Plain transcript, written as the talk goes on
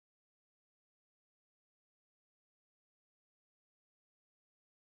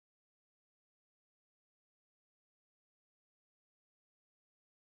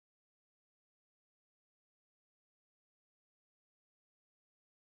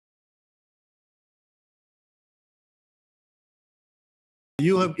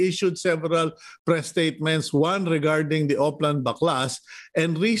You have issued several press statements, one regarding the Oplan Baklas,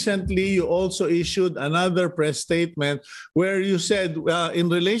 and recently you also issued another press statement where you said in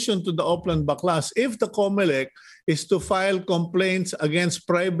relation to the Oplan Baklas, if the COMELEC is to file complaints against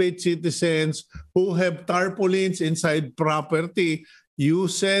private citizens who have tarpaulins inside property, you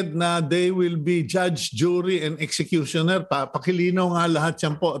said na they will be judge, jury, and executioner. Pakilinaw nga lahat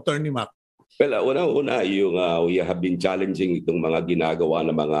yan po, Atty. Mac. Well, una-una, we have been challenging itong mga ginagawa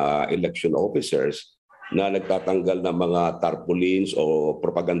ng mga election officers na nagtatanggal ng mga tarpaulins o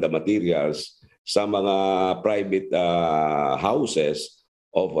propaganda materials sa mga private houses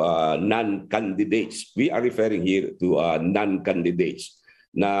of non-candidates. We are referring here to non-candidates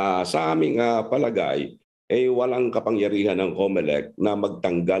na sa aming palagay, walang kapangyarihan ng COMELEC na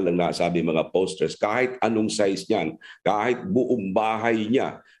magtanggal ng nasabi mga posters kahit anong size niyan, kahit buong bahay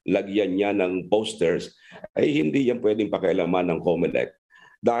niya, lagyan niya ng posters, hindi yan pwedeng pakialaman ng COMELEC.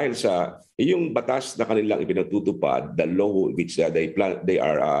 Dahil sa yung batas na kanilang ipinatutupad, the law which they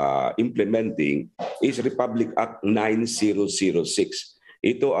are implementing is Republic Act 9006.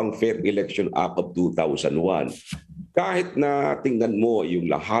 Ito ang Fair Election Act of 2001. Kahit na tingnan mo yung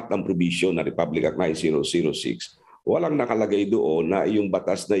lahat ng provision ng Republic Act 9006, walang nakalagay doon na yung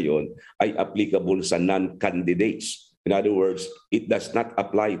batas na yon ay applicable sa non-candidates. In other words, it does not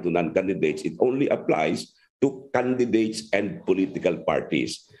apply to non-candidates. It only applies to candidates and political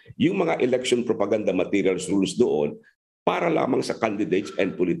parties. Yung mga election propaganda materials rules doon, para lamang sa candidates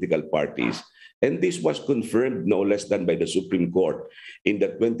and political parties. And this was confirmed no less than by the Supreme Court in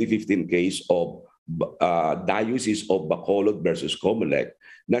the 2015 case of Diocese of Bacolod versus COMELEC,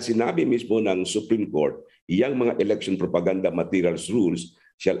 na sinabi mismo ng Supreme Court, yung mga election propaganda materials rules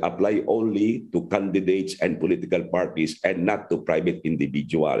shall apply only to candidates and political parties and not to private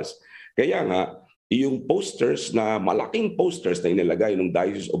individuals. Kaya nga, yung posters na malaking posters na inilagay ng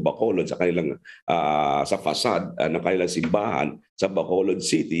Diocese of Bacolod sa kanilang sa facade ng kanilang simbahan sa Bacolod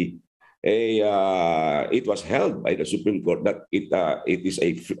City, it was held by the Supreme Court that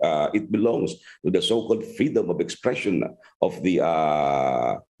it belongs to the so-called freedom of expression of the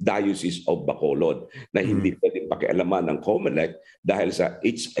Diocese of Bacolod na hindi pwedeng pakialaman ng COMELEC dahil sa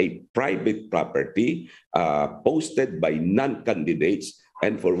it's a private property posted by non-candidates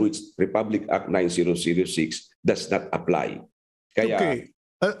and for which Republic Act 9006 does not apply. Kaya, okay.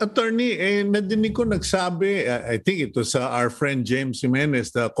 Attorney, nadinig ko nagsabi, I think it was our friend James Jimenez,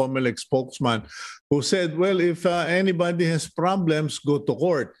 the COMELEC spokesman, who said, well, if anybody has problems, go to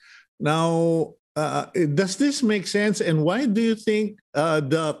court. Now, does this make sense? And why do you think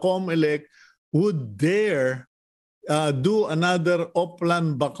the COMELEC would dare do another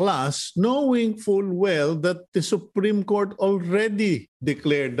Oplan Baklas, knowing full well that the Supreme Court already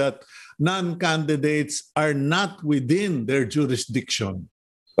declared that non-candidates are not within their jurisdiction?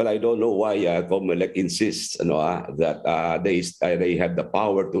 Well, I don't know why COMELEC insists that they have the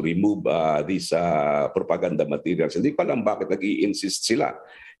power to remove these propaganda materials. Hindi pa lang bakit nag-i-insist sila.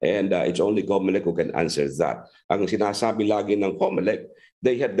 And it's only COMELEC who can answer that. Ang sinasabi lagi ng COMELEC,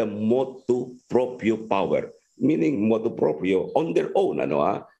 they have the motu proprio power. Meaning motu proprio on their own.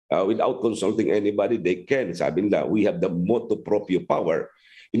 Without consulting anybody, they can. Sabi nila, we have the motu proprio power.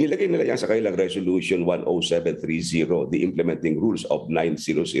 Inilagay nila yan sa kailang Resolution 10730, the implementing rules of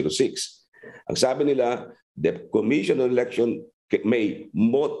 9006. Ang sabi nila, the Commission on Election may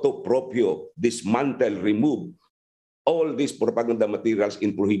motu proprio dismantle, remove all these propaganda materials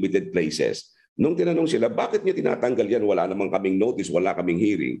in prohibited places. Nung tinanong sila, bakit niyo tinatanggal yan? Wala namang kaming notice, wala kaming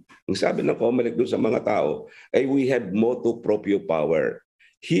hearing. Ang sabi ng COMELEC doon sa mga tao, we have motu proprio power.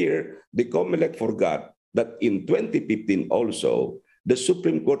 Here, the COMELEC forgot that in 2015 also, the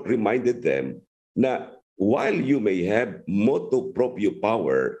Supreme Court reminded them that while you may have motu proprio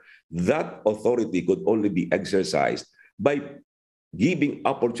power, that authority could only be exercised by giving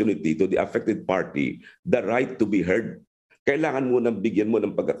opportunity to the affected party the right to be heard. Kailangan mo nang bigyan mo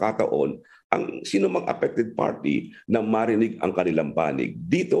ng pagkakataon ang sino mang affected party na marinig ang kanilang panig.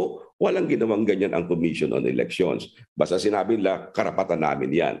 Dito, walang ginawang ganyan ang Commission on Elections. Basta sinabi nila, karapatan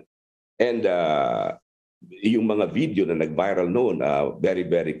namin yan. And yung mga video na nag-viral noon, very,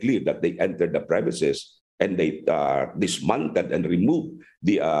 very clear that they entered the premises and they dismantled and removed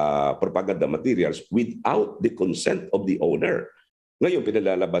the propaganda materials without the consent of the owner. Ngayon,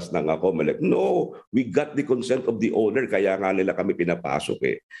 pinalalabas ng COMELEC, no, we got the consent of the owner, kaya nga nila kami pinapasok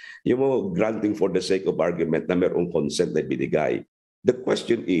eh. Yung mga granting for the sake of argument na mayroong consent na binigay. The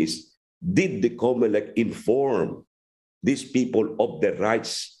question is, did the COMELEC inform these people of the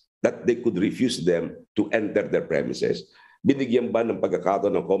rights that they could refuse them to enter their premises? Binigyan ba ng pagkakataon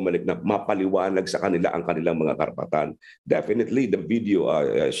ng COMELEC na mapaliwanag sa kanila ang kanilang mga karapatan? Definitely, the video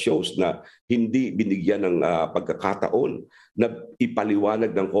shows na hindi binigyan ng pagkakataon na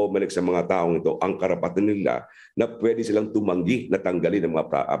ipaliwanag ng COMELEC sa mga taong ito ang karapatan nila na pwede silang tumanggi na tanggalin ang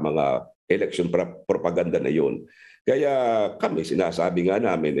mga election propaganda na yon. Kaya kami, sinasabi nga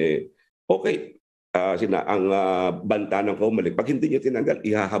namin, okay, ang banta ng COMELEC, pag hindi niyo tinanggal,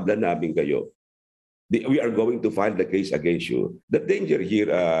 ihahablan namin kayo. We are going to file the case against you. The danger here,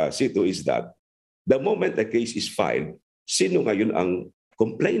 Sito, is that the moment the case is filed, sino ngayon ang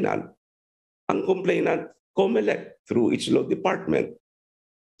complainant? Ang complainant, COMELEC, through its law department.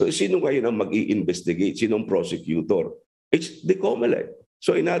 So sino ngayon ang mag-i-investigate? Sinong prosecutor? It's the COMELEC.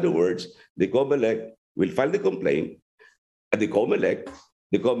 So in other words, the COMELEC will file the complaint, at the COMELEC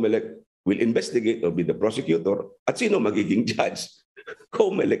will investigate or be the prosecutor, at sino magiging judge?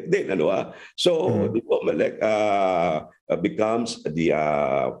 COMELEC din, So the COMELEC becomes the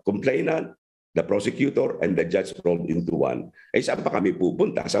complainant, the prosecutor, and the judge rolled into one. Saan pa kami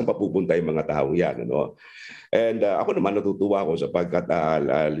pupunta? Saan pa pupunta yung mga taong yan, And ako naman natutuwa ako sapagkat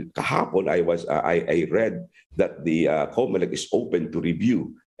kahapon I read that the COMELEC is open to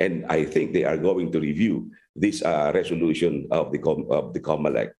review, and I think they are going to review this resolution of the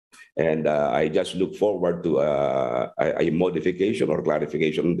COMELEC. And I just look forward to a modification or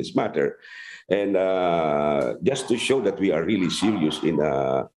clarification on this matter. And just to show that we are really serious in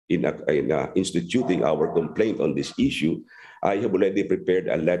instituting our complaint on this issue, I have already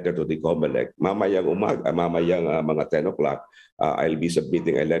prepared a letter to the COMELEC. Mamayang mga 10 o'clock, I'll be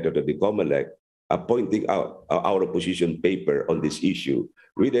submitting a letter to the COMELEC pointing out our opposition paper on this issue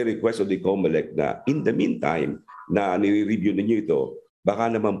with a request of the COMELEC na in the meantime na nire-review ninyo ito,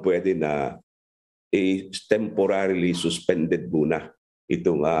 baka naman pwede na temporarily suspended muna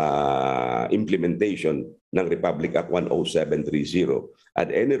itong implementation ng Republic Act 10730.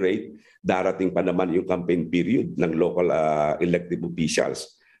 At any rate, darating pa naman yung campaign period ng local elected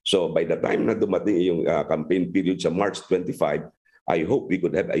officials. So by the time na dumating yung campaign period sa March 25, I hope we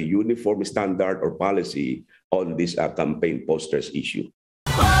could have a uniform standard or policy on this campaign posters issue.